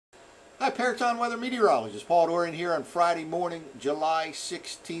Hi, Paraton Weather Meteorologist Paul Dorian here on Friday morning, July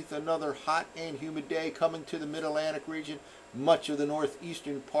 16th. Another hot and humid day coming to the Mid-Atlantic region, much of the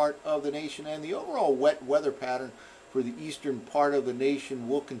northeastern part of the nation, and the overall wet weather pattern for the eastern part of the nation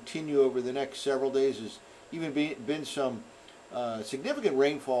will continue over the next several days. There's even been some significant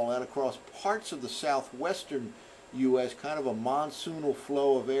rainfall out across parts of the southwestern U.S. Kind of a monsoonal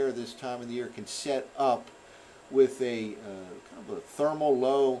flow of air this time of the year can set up with a kind of a thermal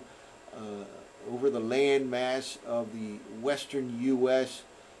low over the land mass of the western U.S.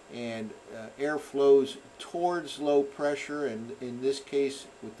 and air flows towards low pressure, and in this case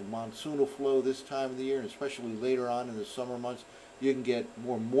with the monsoonal flow this time of the year, and especially later on in the summer months, you can get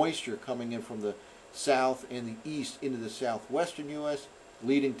more moisture coming in from the south and the east into the southwestern U.S.,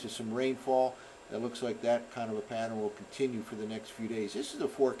 leading to some rainfall. It looks like that kind of a pattern will continue for the next few days. This is a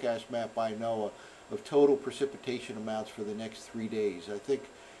forecast map by NOAA of total precipitation amounts for the next 3 days. I think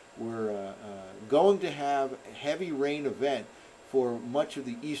we're going to have a heavy rain event for much of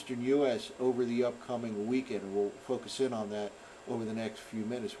the eastern U.S. over the upcoming weekend, and we'll focus in on that over the next few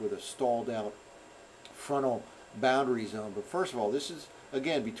minutes with a stalled out frontal boundary zone. But first of all, this is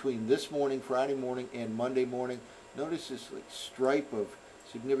again between this morning, Friday morning, and Monday morning. Notice this like stripe of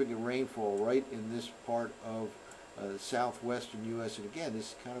significant rainfall right in this part of the southwestern U.S. And again,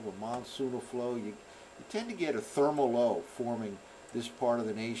 this is kind of a monsoonal flow. You tend to get a thermal low forming this part of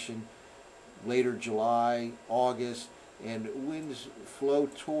the nation later July, August, and winds flow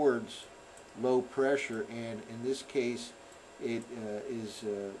towards low pressure, and in this case it is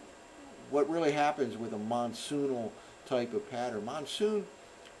what really happens with a monsoonal type of pattern. Monsoon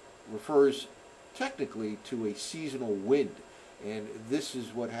refers technically to a seasonal wind, and this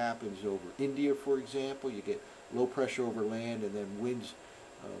is what happens over India, for example. You get low pressure over land, and then winds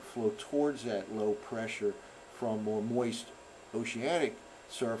flow towards that low pressure from more moist oceanic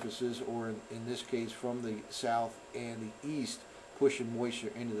surfaces, or in this case from the south and the east, pushing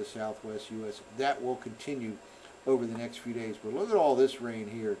moisture into the southwest U.S. That will continue over the next few days. But look at all this rain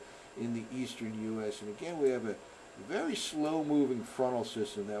here in the eastern U.S. And again, we have a very slow moving frontal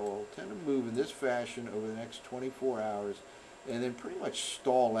system that will tend to move in this fashion over the next 24 hours and then pretty much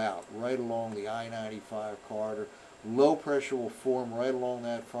stall out right along the I-95 corridor. Low pressure will form right along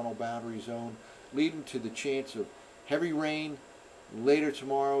that frontal boundary zone, leading to the chance of heavy rain later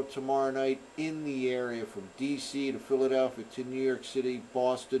tomorrow night in the area from D.C. to Philadelphia to New York City,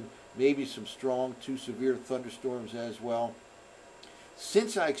 Boston, maybe some strong to severe thunderstorms as well.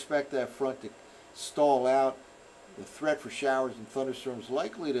 Since I expect that front to stall out, the threat for showers and thunderstorms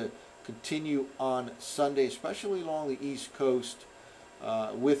likely to continue on Sunday, especially along the East Coast,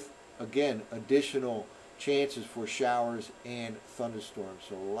 with, again, additional chances for showers and thunderstorms.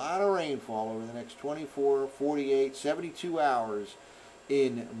 So a lot of rainfall over the next 24, 48, 72 hours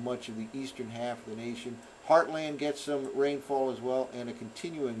in much of the eastern half of the nation. Heartland gets some rainfall as well, and a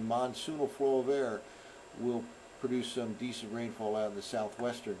continuing monsoonal flow of air will produce some decent rainfall out in the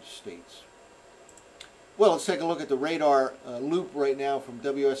southwestern states. Well, let's take a look at the radar loop right now from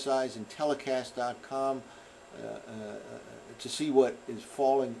WSI's Intellicast.com to see what is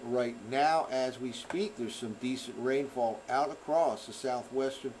falling right now as we speak. There's some decent rainfall out across the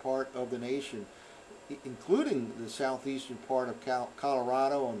southwestern part of the nation, including the southeastern part of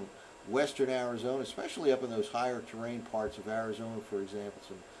Colorado and western Arizona, especially up in those higher terrain parts of Arizona, for example.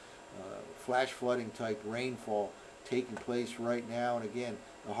 Some flash flooding type rainfall taking place right now. And again,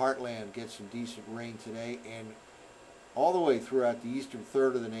 the heartland gets some decent rain today, and all the way throughout the eastern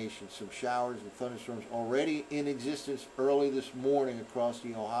third of the nation, some showers and thunderstorms already in existence early this morning across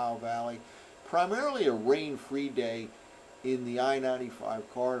the Ohio Valley. Primarily a rain-free day in the I-95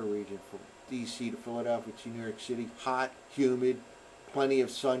 corridor region from D.C. to Philadelphia to New York City. Hot, humid, plenty of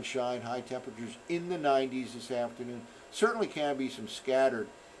sunshine, high temperatures in the 90s this afternoon. Certainly can be some scattered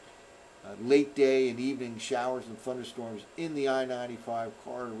late day and evening showers and thunderstorms in the I-95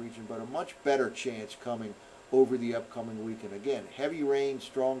 corridor region, but a much better chance coming over the upcoming weekend. Again, heavy rain,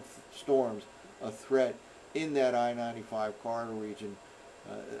 strong storms, a threat in that I-95 corridor region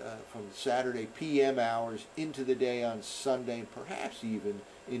from Saturday PM hours into the day on Sunday, and perhaps even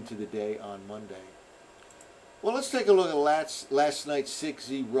into the day on Monday. Well, let's take a look at last night's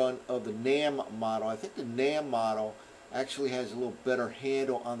 6Z run of the NAM model. I think the NAM model actually has a little better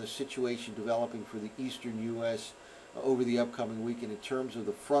handle on the situation developing for the eastern U.S. Over the upcoming weekend in terms of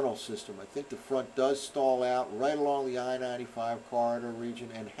the frontal system. I think the front does stall out right along the I-95 corridor region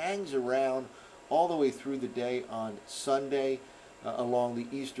and hangs around all the way through the day on Sunday along the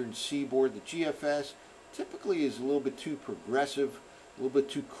eastern seaboard. The GFS typically is a little bit too progressive, a little bit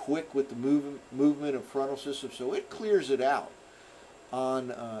too quick with the movement of frontal system, so it clears it out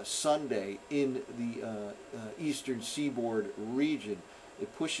on Sunday in the eastern seaboard region.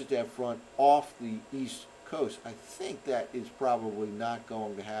 It pushes that front off the east coast. I think that is probably not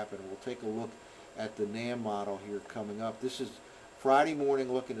going to happen. We'll take a look at the NAM model here coming up. This is Friday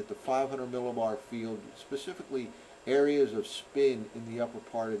morning, looking at the 500 millibar field, specifically areas of spin in the upper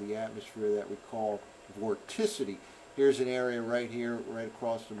part of the atmosphere that we call vorticity. Here's an area right here, right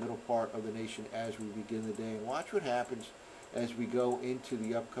across the middle part of the nation as we begin the day. And watch what happens as we go into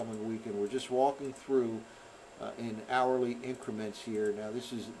the upcoming weekend. We're just walking through in hourly increments here. Now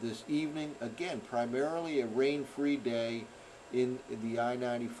this is this evening, again, primarily a rain-free day in the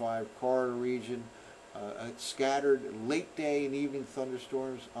I-95 corridor region. Scattered late day and evening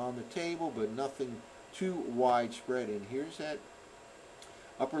thunderstorms on the table, but nothing too widespread. And here's that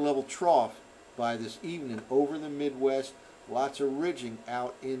upper level trough by this evening over the Midwest. Lots of ridging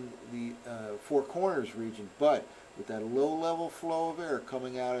out in the Four Corners region, but with that low level flow of air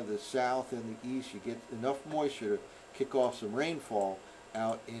coming out of the south and the east, you get enough moisture to kick off some rainfall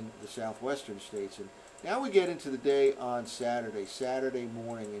out in the southwestern states. And now we get into the day on Saturday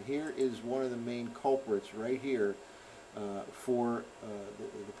morning, and here is one of the main culprits right here for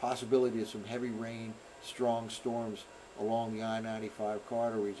the possibility of some heavy rain, strong storms along the I-95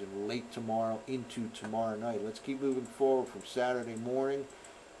 corridor region late tomorrow into tomorrow night. Let's keep moving forward from Saturday morning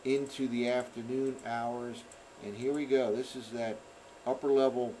into the afternoon hours. And here we go. This is that upper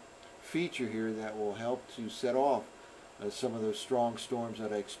level feature here that will help to set off some of those strong storms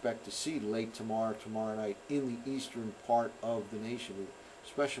that I expect to see late tomorrow night in the eastern part of the nation,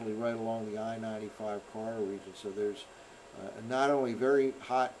 especially right along the I-95 corridor region. So there's not only very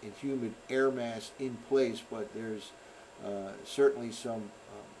hot and humid air mass in place, but there's certainly some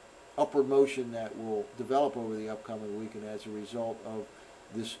upward motion that will develop over the upcoming weekend as a result of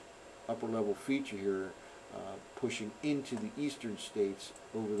this upper level feature here pushing into the eastern states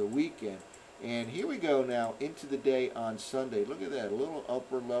over the weekend. And here we go now into the day on Sunday. Look at that, a little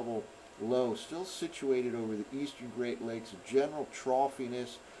upper level low still situated over the eastern Great Lakes. General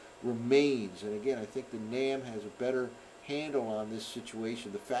troughiness remains, and again I think the NAM has a better handle on this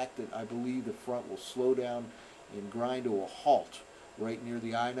situation. The fact that I believe the front will slow down and grind to a halt right near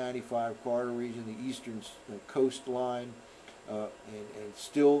the I-95 corridor region, the eastern coastline, and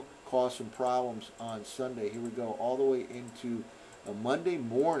still cause some problems on Sunday. Here we go all the way into a Monday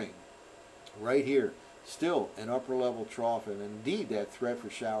morning right here. Still an upper level trough, and indeed that threat for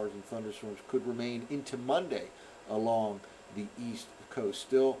showers and thunderstorms could remain into Monday along the east coast.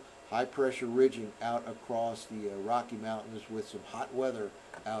 Still high pressure ridging out across the Rocky Mountains with some hot weather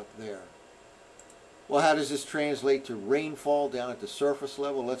out there. Well, how does this translate to rainfall down at the surface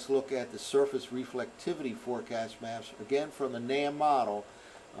level? Let's look at the surface reflectivity forecast maps, again from the NAM model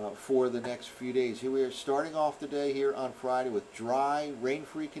for the next few days. Here we are starting off the day here on Friday with dry,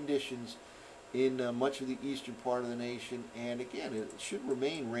 rain-free conditions in much of the eastern part of the nation. And again, it should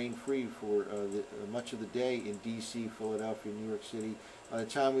remain rain-free for much of the day in D.C., Philadelphia, New York City. By the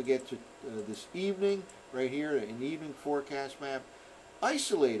time we get to this evening, right here, an evening forecast map,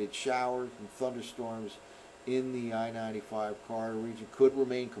 isolated showers and thunderstorms in the I-95 corridor region could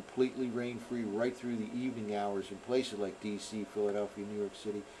remain completely rain-free right through the evening hours in places like D.C., Philadelphia, New York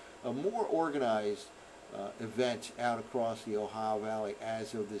City. A more organized event out across the Ohio Valley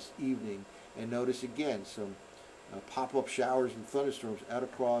as of this evening. And notice again some pop-up showers and thunderstorms out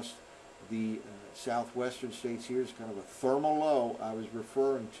across the southwestern states. Here's kind of a thermal low I was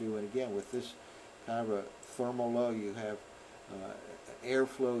referring to, and again with this kind of a thermal low you have air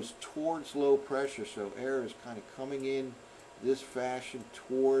flows towards low pressure, so air is kind of coming in this fashion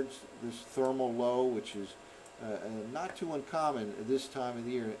towards this thermal low, which is not too uncommon this time of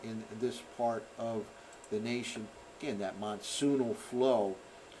the year in this part of the nation. Again, that monsoonal flow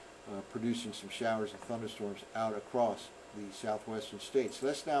producing some showers and thunderstorms out across the southwestern states. So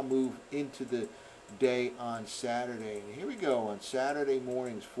let's now move into the day on Saturday. And here we go on Saturday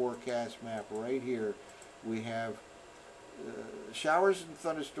morning's forecast map right here. We have showers and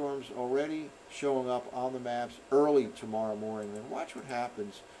thunderstorms already showing up on the maps early tomorrow morning. And watch what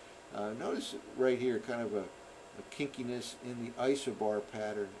happens. Notice right here kind of a kinkiness in the isobar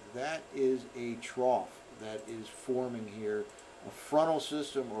pattern. That is a trough that is forming here. A frontal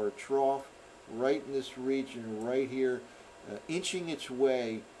system or a trough right in this region right here, inching its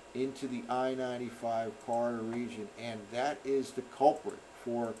way into the I-95 corridor region, and that is the culprit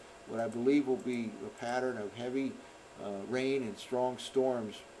for what I believe will be a pattern of heavy rain and strong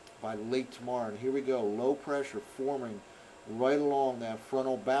storms by late tomorrow. And here we go, low pressure forming right along that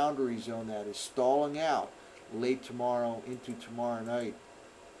frontal boundary zone that is stalling out late tomorrow into tomorrow night.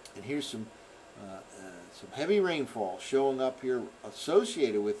 And here's some Some heavy rainfall showing up here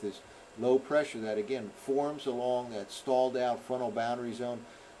associated with this low pressure that again forms along that stalled out frontal boundary zone.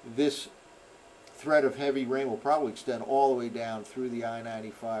 This threat of heavy rain will probably extend all the way down through the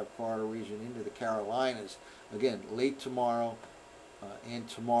I-95 corridor region into the Carolinas, again late tomorrow and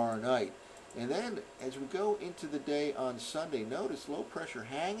tomorrow night. And then as we go into the day on Sunday, notice low pressure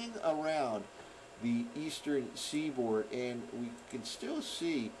hanging around the eastern seaboard, and we can still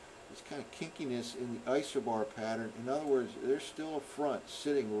see this kind of kinkiness in the isobar pattern. In other words, there's still a front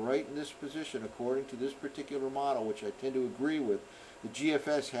sitting right in this position according to this particular model, which I tend to agree with. The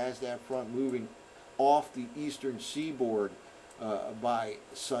GFS has that front moving off the eastern seaboard by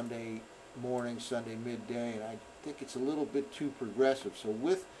Sunday morning, Sunday midday, and I think it's a little bit too progressive. So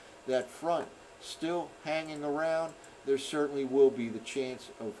with that front still hanging around, there certainly will be the chance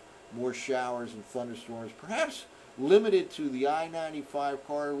of more showers and thunderstorms, perhaps limited to the I-95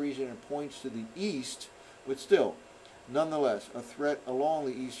 corridor region and points to the east, but still, nonetheless, a threat along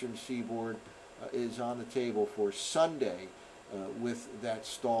the eastern seaboard is on the table for Sunday with that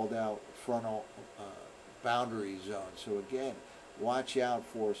stalled out frontal boundary zone. So again, watch out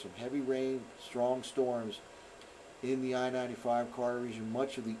for some heavy rain, strong storms in the I-95 corridor region,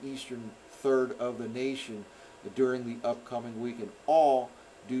 much of the eastern third of the nation during the upcoming weekend, all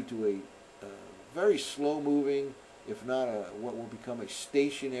due to a very slow-moving, if not what will become a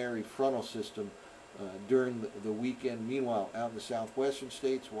stationary frontal system during the weekend. Meanwhile, out in the southwestern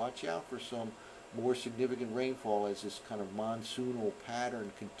states, watch out for some more significant rainfall as this kind of monsoonal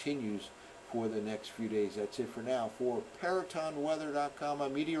pattern continues for the next few days. That's it for now. For ParatonWeather.com,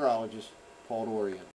 I'm meteorologist Paul Dorian.